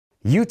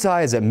Utah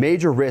is at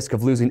major risk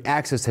of losing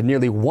access to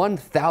nearly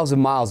 1,000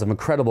 miles of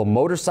incredible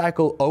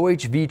motorcycle,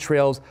 OHV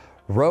trails,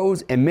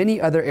 roads, and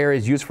many other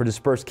areas used for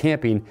dispersed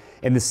camping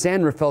in the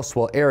San Rafael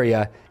Swell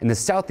area in the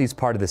southeast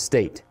part of the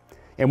state.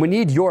 And we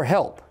need your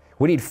help.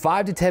 We need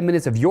 5 to 10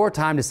 minutes of your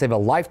time to save a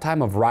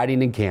lifetime of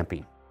riding and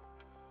camping.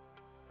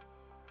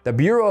 The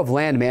Bureau of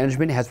Land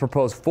Management has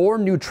proposed 4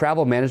 new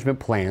travel management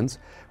plans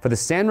for the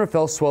San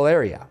Rafael Swell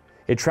area.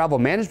 A travel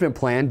management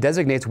plan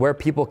designates where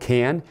people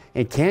can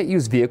and can't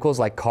use vehicles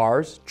like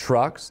cars,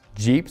 trucks,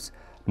 jeeps,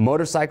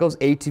 motorcycles,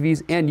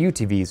 ATVs, and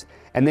UTVs,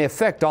 and they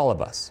affect all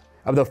of us.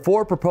 Of the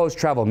 4 proposed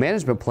travel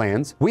management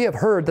plans, we have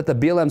heard that the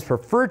BLM's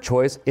preferred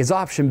choice is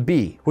option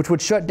B, which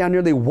would shut down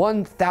nearly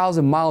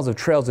 1,000 miles of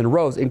trails and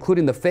roads,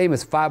 including the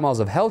famous 5 Miles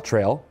of Hell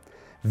Trail,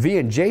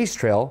 V&J's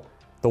Trail,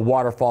 the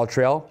Waterfall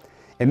Trail,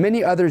 and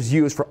many others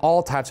used for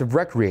all types of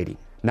recreating.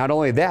 Not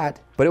only that,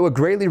 but it would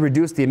greatly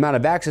reduce the amount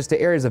of access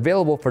to areas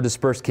available for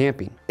dispersed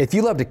camping. If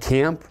you love to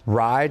camp,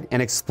 ride,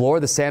 and explore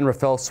the San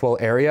Rafael Swell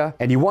area,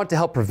 and you want to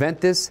help prevent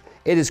this,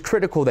 it is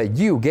critical that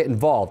you get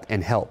involved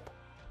and help.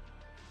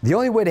 The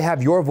only way to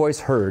have your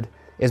voice heard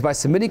is by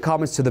submitting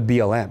comments to the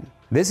BLM.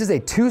 This is a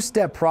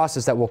 2-step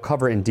process that we'll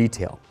cover in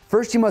detail.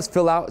 First, you must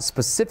fill out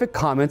specific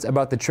comments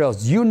about the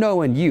trails you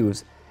know and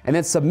use, and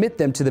then submit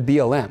them to the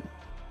BLM.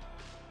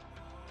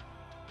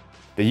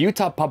 The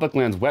Utah Public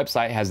Lands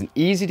website has an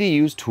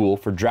easy-to-use tool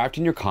for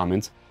drafting your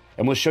comments,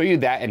 and we'll show you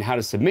that and how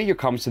to submit your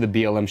comments to the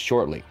BLM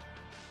shortly.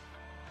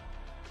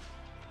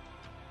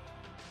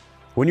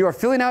 When you are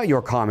filling out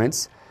your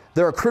comments,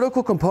 there are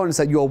critical components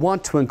that you will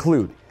want to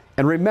include.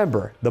 And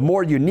remember, the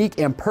more unique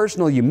and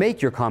personal you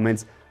make your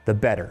comments, the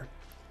better.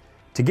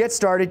 To get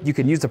started, you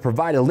can use the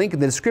provided link in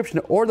the description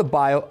or the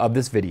bio of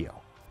this video.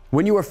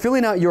 When you are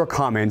filling out your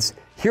comments,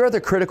 here are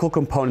the critical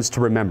components to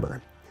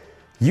remember.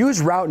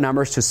 Use route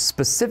numbers to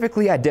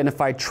specifically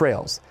identify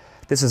trails.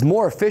 This is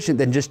more efficient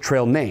than just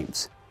trail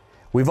names.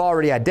 We've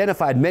already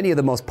identified many of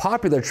the most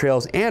popular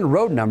trails and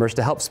road numbers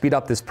to help speed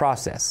up this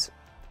process.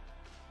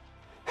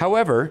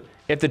 However,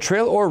 if the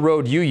trail or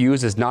road you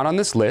use is not on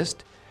this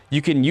list,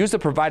 you can use the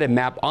provided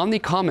map on the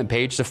comment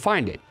page to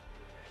find it.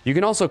 You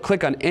can also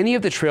click on any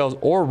of the trails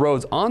or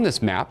roads on this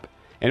map,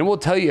 and it will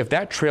tell you if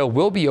that trail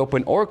will be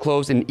open or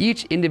closed in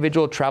each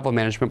individual travel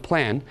management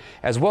plan,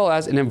 as well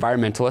as an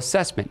environmental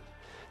assessment.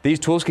 These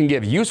tools can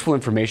give useful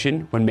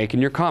information when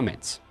making your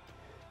comments.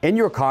 In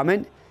your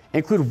comment,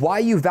 include why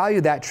you value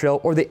that trail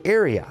or the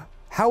area.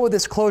 How will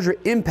this closure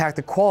impact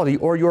the quality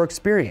or your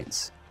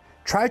experience?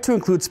 Try to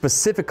include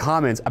specific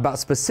comments about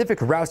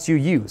specific routes you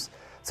use,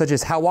 such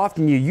as how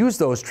often you use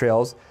those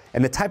trails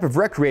and the type of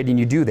recreating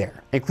you do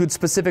there. Include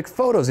specific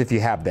photos if you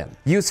have them.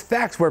 Use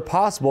facts where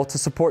possible to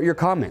support your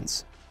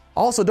comments.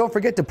 Also, don't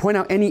forget to point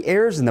out any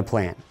errors in the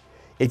plan.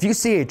 If you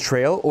see a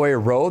trail or a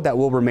road that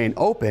will remain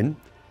open,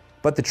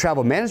 but the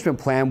travel management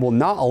plan will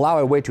not allow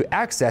a way to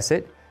access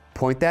it,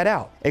 point that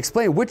out.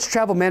 Explain which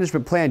travel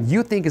management plan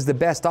you think is the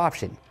best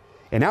option.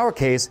 In our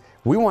case,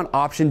 we want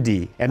option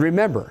D, and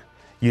remember,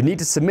 you need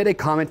to submit a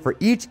comment for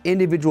each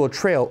individual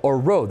trail or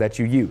road that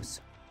you use.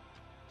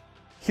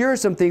 Here are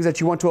some things that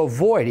you want to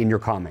avoid in your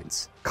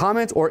comments.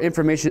 Comments or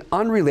information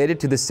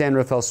unrelated to the San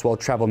Rafael Swell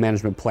Travel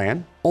Management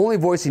Plan, only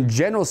voicing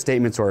general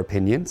statements or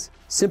opinions,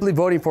 simply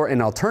voting for an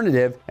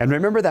alternative, and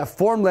remember that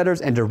form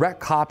letters and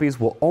direct copies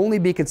will only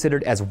be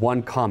considered as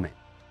one comment.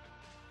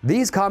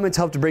 These comments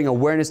help to bring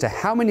awareness to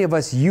how many of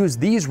us use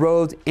these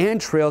roads and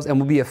trails and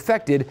will be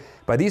affected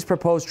by these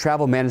proposed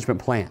travel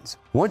management plans.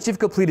 Once you've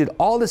completed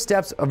all the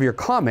steps of your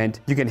comment,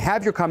 you can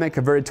have your comment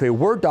converted to a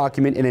Word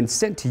document and then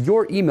sent to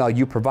your email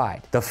you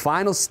provide. The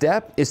final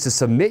step is to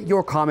submit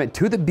your comment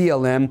to the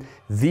BLM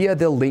via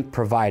the link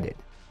provided.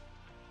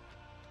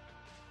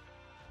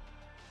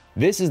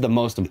 This is the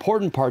most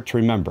important part to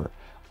remember.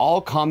 All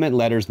comment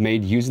letters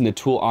made using the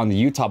tool on the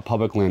Utah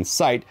Public Lands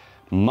site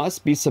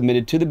must be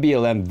submitted to the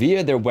BLM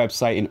via their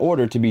website in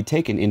order to be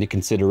taken into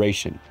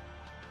consideration.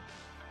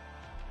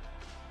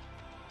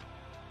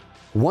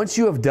 Once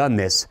you have done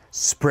this,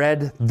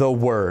 spread the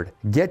word.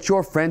 Get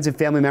your friends and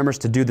family members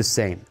to do the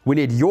same. We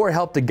need your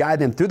help to guide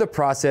them through the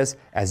process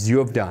as you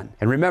have done.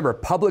 And remember,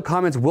 public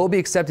comments will be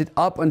accepted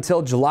up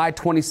until July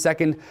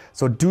 22nd,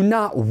 so do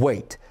not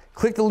wait.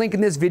 Click the link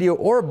in this video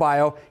or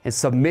bio and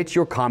submit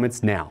your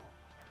comments now.